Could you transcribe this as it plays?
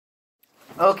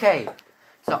Okay,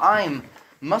 so I'm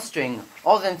mustering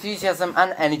all the enthusiasm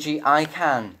and energy I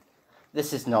can.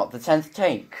 This is not the 10th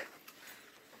take.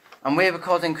 And we're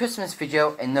recording a Christmas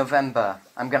video in November.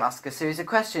 I'm going to ask a series of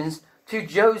questions to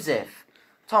Joseph,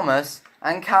 Thomas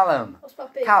and Callum.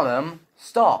 Callum,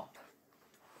 stop.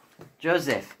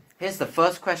 Joseph, here's the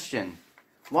first question.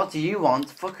 What do you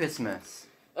want for Christmas?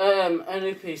 A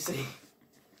new PC.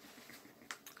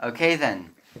 Okay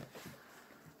then.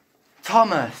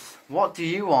 Thomas, what do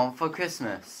you want for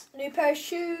Christmas? New pair of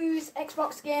shoes,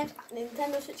 Xbox games,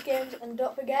 Nintendo Switch games, and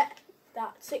don't forget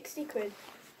that 60 quid.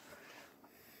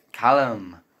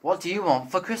 Callum, what do you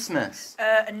want for Christmas?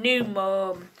 A new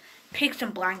mum, pigs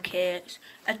and blankets,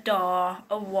 a door,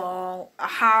 a wall, a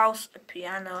house, a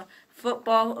piano,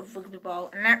 football, a rugby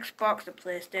ball, an Xbox, a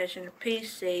PlayStation, a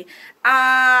PC,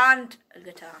 and a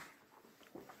guitar.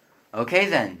 Okay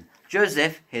then.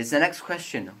 Joseph, here's the next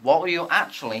question. What will you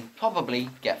actually probably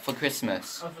get for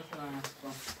Christmas?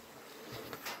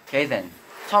 Okay then.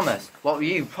 Thomas, what will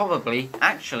you probably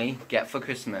actually get for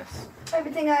Christmas?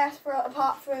 Everything I asked for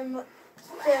apart from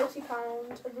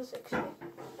 £30 and the 60.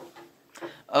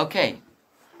 Okay.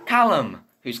 Callum,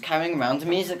 who's carrying around a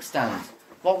music stand.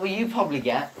 What will you probably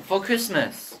get for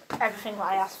Christmas? Everything that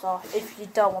I asked for. If you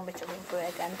don't want me to ring for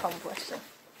it again, probably so.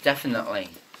 Definitely.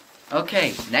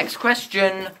 Okay, next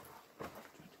question.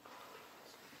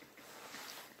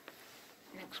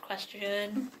 Next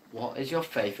question. What is your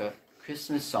favourite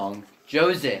Christmas song?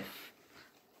 Joseph.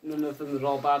 None of them are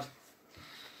all bad.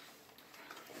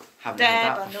 Haven't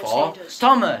heard that before.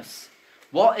 Thomas,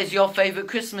 what is your favourite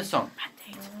Christmas song?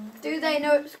 Do they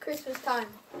know it's Christmas time?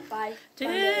 Bye.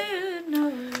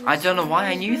 I don't know why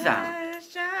I knew that.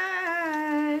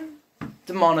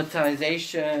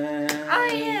 Demonetization. Oh,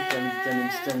 yeah.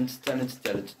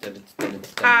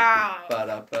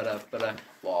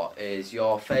 What is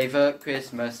your favourite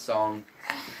Christmas song?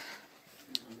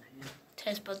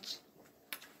 Taste buds.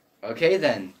 Okay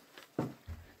then.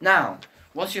 Now,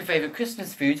 what's your favourite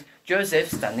Christmas food? Joseph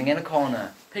standing in a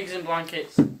corner. Pigs and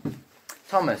blankets.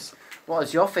 Thomas, what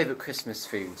is your favourite Christmas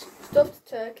food? Stuffed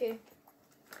turkey.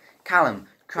 Callum,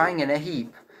 crying in a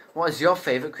heap. What is your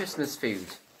favourite Christmas food?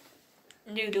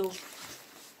 Noodles.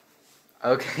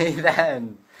 Okay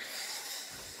then.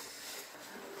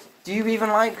 Do you even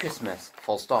like Christmas?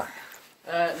 Full stop.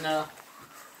 No.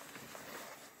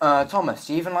 Thomas,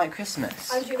 do you even like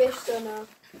Christmas? I'm Jewish, so no.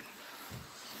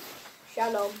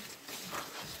 Shalom.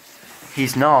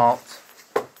 He's not.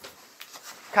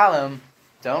 Callum,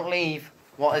 don't leave.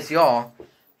 What is your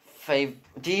favourite?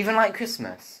 Do you even like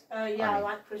Christmas? Yeah, I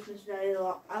like Christmas very a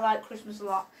lot. I like Christmas a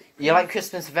lot. You like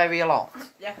Christmas very a lot?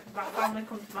 Yeah, my family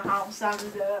comes to my house and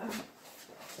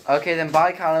Okay then,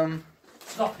 bye Callum.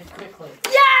 Stop it quickly.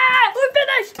 yeah, we're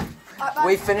finished.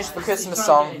 We finished the Christmas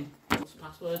song. What's the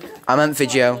password? I meant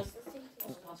video.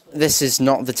 This is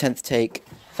not the 10th take.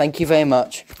 Thank you very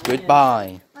much.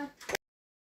 Goodbye.